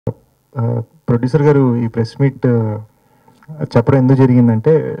Producer గారు ఈ press meet చెప్పడం ఎందుకు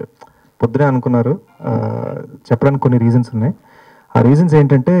జరిగిందంటే పొద్దునే అనుకున్నారు. చెప్పడానికి కొన్ని రీజన్స్ ఉన్నాయి. ఆ రీజన్స్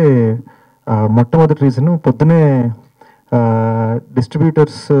ఏంటంటే మొట్టమొదటి రీజన్ పొద్దునే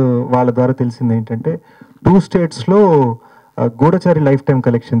డిస్ట్రిబ్యూటర్స్ వాళ్ళ ద్వారా తెలిసింది ఏంటంటే 2 స్టేట్స్లో గూఢచారి లైఫ్ టైం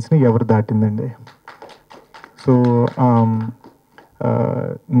కలెక్షన్స్ని ఎవరు దాటిందండి. సో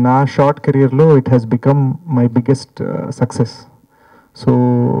నా షార్ట్ కెరియర్లో it has become my biggest success. So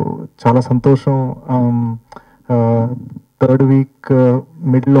చాలా సంతోషం. థర్డ్ వీక్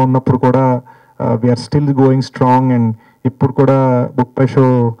మిడిల్లో ఉన్నప్పుడు కూడా we are still going strong. And ఇప్పుడు కూడా బుక్ పై షో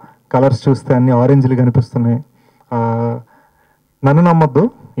కలర్స్ చూస్తే అన్ని ఆరెంజ్లు కనిపిస్తున్నాయి. నన్ను నమ్మొద్దు,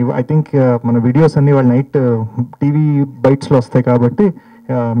 ఐ థింక్ మన వీడియోస్ అన్నీ వాళ్ళ నైట్ టీవీ బైట్స్లో వస్తాయి కాబట్టి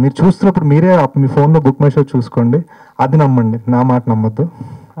మీరు చూస్తున్నప్పుడు మీరే మీ ఫోన్లో బుక్ మై షో చూసుకోండి, అది నమ్మండి, నా మాట నమ్మొద్దు.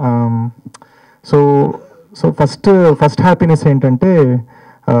 సో సో ఫస్ట్ హ్యాపీనెస్ ఏంటంటే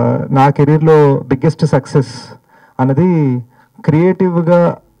నా కెరీర్లో బిగ్గెస్ట్ సక్సెస్ అన్నది క్రియేటివ్గా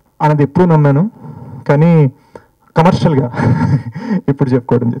అన్నది ఎప్పుడు నమ్మాను, కానీ కమర్షియల్గా ఇప్పుడు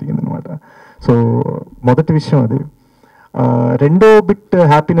చెప్పుకోవడం జరిగిందనమాట. సో మొదటి విషయం అది. రెండో బిట్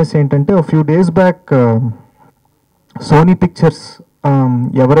హ్యాపీనెస్ ఏంటంటే few days back Sony pictures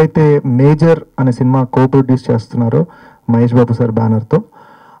ఎవరైతే మేజర్ అనే సినిమా ప్రొడ్యూస్ చేస్తున్నారో మహేష్ బాబు సార్ బ్యానర్తో,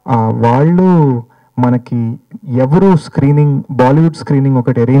 వాళ్ళు మనకి ఎవరు స్క్రీనింగ్, బాలీవుడ్ స్క్రీనింగ్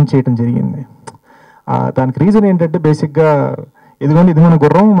ఒకటి అరేంజ్ చేయడం జరిగింది. దానికి రీజన్ ఏంటంటే బేసిక్గా ఇదిగోండి, ఇది మన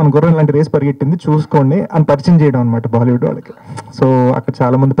గుర్రం ఇలాంటి రేస్ పరిగెట్టింది చూసుకోండి అని పరిచయం చేయడం అనమాట బాలీవుడ్ వాళ్ళకి. సో అక్కడ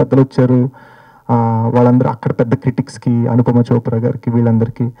చాలామంది పెద్దలు వచ్చారు. వాళ్ళందరూ అక్కడ పెద్ద క్రిటిక్స్కి, అనుపమ చోప్రా గారికి,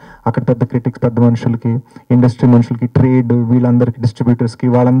 వీళ్ళందరికీ అక్కడ పెద్ద క్రిటిక్స్, పెద్ద మనుషులకి, ఇండస్ట్రీ మనుషులకి, ట్రేడ్ వీళ్ళందరికీ, డిస్ట్రిబ్యూటర్స్కి,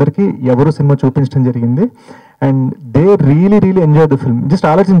 వాళ్ళందరికీ ఎవరు సినిమా చూపించడం జరిగింది. And they really enjoy the film. Just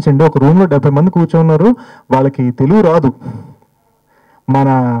ఆలోచించండి, ఒక రూమ్లో 70 మంది కూర్చున్నారు, వాళ్ళకి తెలుగు రాదు, మన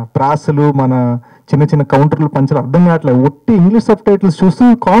ప్రాసలు, మన చిన్న చిన్న కౌంటర్లు పంచలు అర్థం కావట్లేదు, ఒట్టి ఇంగ్లీష్ సబ్ టైటిల్స్ చూస్తూ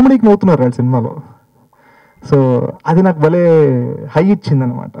కామెడీకి నవ్వుతున్నారు వాళ్ళ సినిమాలో. సో అది నాకు భలే హై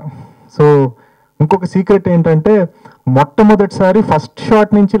ఇచ్చిందనమాట. సో ఇంకొక సీక్రెట్ ఏంటంటే మొట్టమొదటిసారి ఫస్ట్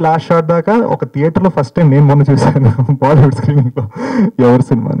షాట్ నుంచి లాస్ట్ షాట్ దాకా ఒక థియేటర్లో ఫస్ట్ టైం నేను మొన్న చూశాను బాలీవుడ్ స్క్రీనింగ్లో ఎవరి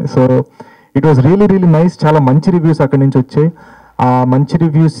సినిమాని. So it was really nice. చాలా మంచి రివ్యూస్ అక్కడి నుంచి వచ్చాయి. ఆ మంచి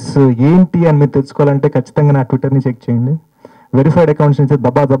రివ్యూస్ ఏంటి అని మీరు తెలుసుకోవాలంటే ఖచ్చితంగా నా ట్విట్టర్ని చెక్ చేయండి. వెరిఫైడ్ అకౌంట్స్ నుంచి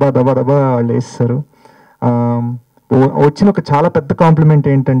దబా వాళ్ళు వేస్తారు. వచ్చిన ఒక చాలా పెద్ద కాంప్లిమెంట్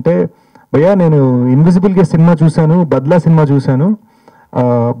ఏంటంటే, భయ్యా నేను ఇన్విజిబుల్గా సినిమా చూశాను, బద్లా సినిమా చూశాను,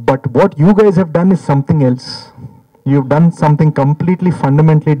 but what you guys have done is something else, you done something completely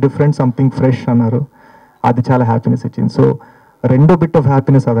fundamentally different, something fresh అన్నారు. అది చాలా హ్యాపీనెస్ ఇచ్చింది. సో రెండో బిట్ ఆఫ్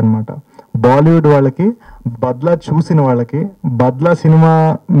హ్యాపీనెస్ అదనమాట. బాలీవుడ్ వాళ్ళకి, బద్లా చూసిన వాళ్ళకి, బద్లా సినిమా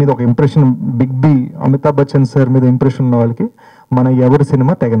మీద ఒక impression, big B Amitabh Bachchan sir మీద ఇంప్రెషన్ ఉన్న వాళ్ళకి మన ఎవరి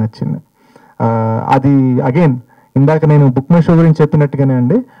సినిమా తెగ నచ్చింది. అది అగైన్ ఇందాక నేను బుక్ మై షో గురించి చెప్పినట్టుగానే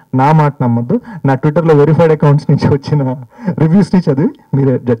అండి, నా మాట నమ్మద్దు, నా ట్విట్టర్లో వెరిఫైడ్ అకౌంట్స్ నుంచి వచ్చిన రివ్యూస్ని చదివి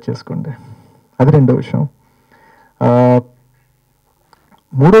మీరే జడ్జ్ చేసుకోండి. అది రెండో విషయం.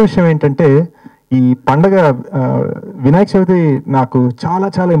 మూడో విషయం ఏంటంటే ఈ పండగ వినాయక చవితి నాకు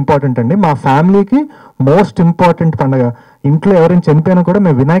చాలా ఇంపార్టెంట్ అండి. మా ఫ్యామిలీకి మోస్ట్ ఇంపార్టెంట్ పండగ. ఇంట్లో ఎవరైనా చనిపోయినా కూడా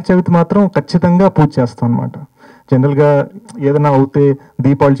మేము వినాయక చవితి మాత్రం ఖచ్చితంగా పూజ చేస్తాం అనమాట. జనరల్గా ఏదైనా అవుతే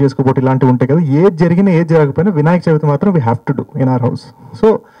దీపావళి చేసుకోబోతే ఇలాంటివి ఉంటాయి కదా, ఏది జరిగినా ఏది జరగకపోయినా వినాయక చవితి మాత్రం we have to do in our house. So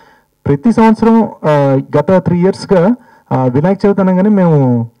ప్రతి సంవత్సరం గత 3 yearsగా వినాయక చవితి అనగానే మేము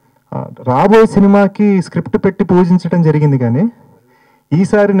రాబోయే సినిమాకి స్క్రిప్ట్ పెట్టి పూజించడం జరిగింది. కానీ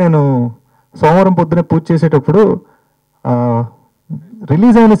ఈసారి నేను సోమవారం పొద్దునే పూజ చేసేటప్పుడు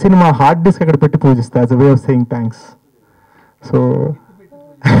రిలీజ్ అయిన సినిమా హార్డ్ డిస్క్ అక్కడ పెట్టి పూజిస్తా as a way of saying thanks. So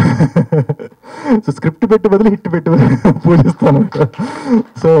script పెట్టి బదులు హిట్ పెట్టి పూజిస్తాను.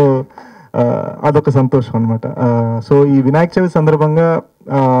 సో అదొక సంతోషం అనమాట. సో ఈ వినాయక చవితి సందర్భంగా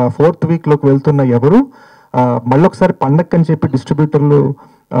 4th weekలోకి వెళ్తున్న ఎవరు మళ్ళొకసారి పండగ అని చెప్పి డిస్ట్రిబ్యూటర్లు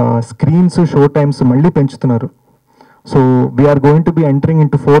స్క్రీన్స్, షో టైమ్స్ మళ్ళీ పెంచుతున్నారు. So we are going to be entering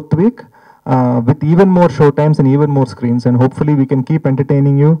in to 4th week with even more show times and even more screens, and hopefully we can keep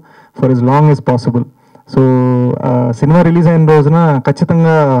entertaining you for as long as possible. So cinema release అయిన రోజున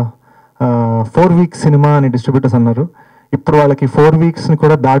ఖచ్చితంగా 4 weeks cinema అని distributors అన్నారు. ఇప్పుడు వాళ్ళకి 4 weeksని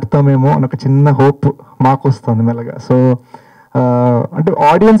కూడా దాటుతామేమో అని ఒక చిన్న హోప్ మాకు వస్తుంది మెల్లగా. సో అంటే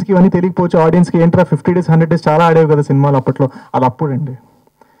ఆడియన్స్కి ఇవన్నీ తెలియకపోవచ్చు. ఆడియన్స్కి ఏంట్రా 50 days 100 days చాలా ఆడేవి కదా సినిమాలు అప్పట్లో, అది అప్పుడండి.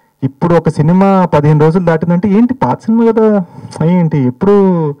 ఇప్పుడు ఒక సినిమా 15 రోజులు దాటిందంటే ఏంటి పాత సినిమా కదా, ఏంటి ఎప్పుడు,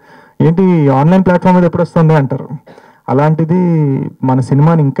 ఏంటి ఆన్లైన్ ప్లాట్ఫామ్ మీద ఎప్పుడు వస్తుంది అంటారు. అలాంటిది మన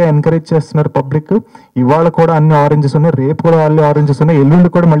సినిమాని ఇంకా ఎంకరేజ్ చేస్తున్నారు పబ్లిక్. ఇవాళ కూడా అన్ని ఆరెంజెస్ ఉన్నాయి, రేపు కూడా అన్ని ఆరెంజెస్ ఉన్నాయి, ఎల్లుండి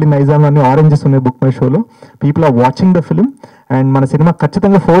కూడా మళ్ళీ నైజాంలో అన్ని ఆరెంజెస్ ఉన్నాయి బుక్ మై షోలో. People are watching the film and మన సినిమా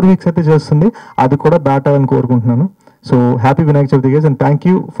ఖచ్చితంగా 4 weeks అయితే చేస్తుంది, అది కూడా దాటాలని కోరుకుంటున్నాను. So happy Vinayaka Chavithi guys and thank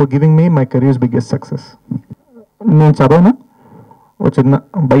you for giving me my careers biggest success. నేను చదవనా, ఓ చిన్న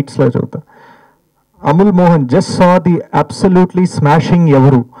బైట్స్లో చదువుతా. Amul Mohan just saw the absolutely smashing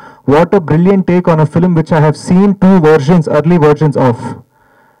Evaru. What a brilliant take on a film which I have seen 2 early versions of.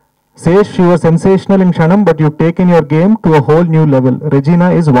 Sesh, you were sensational in Shanam, but you've taken your game to a whole new level. Regina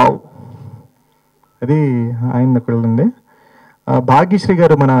is wow. అది ఆయన అక్కడ ఉంది. భాగ్యశ్రీ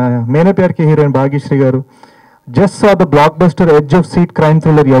గారు, మన మేనే ప్యార్కి heroine Bhagyashree గారు, just saw the blockbuster edge of seat crime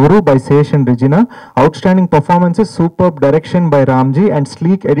thriller Evaru by Sesh and Regina. Outstanding performances, superb direction by Ramji and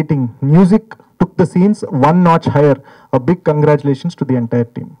sleek editing. Music took the scenes one notch higher. A big congratulations to the entire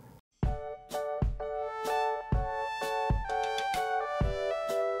team.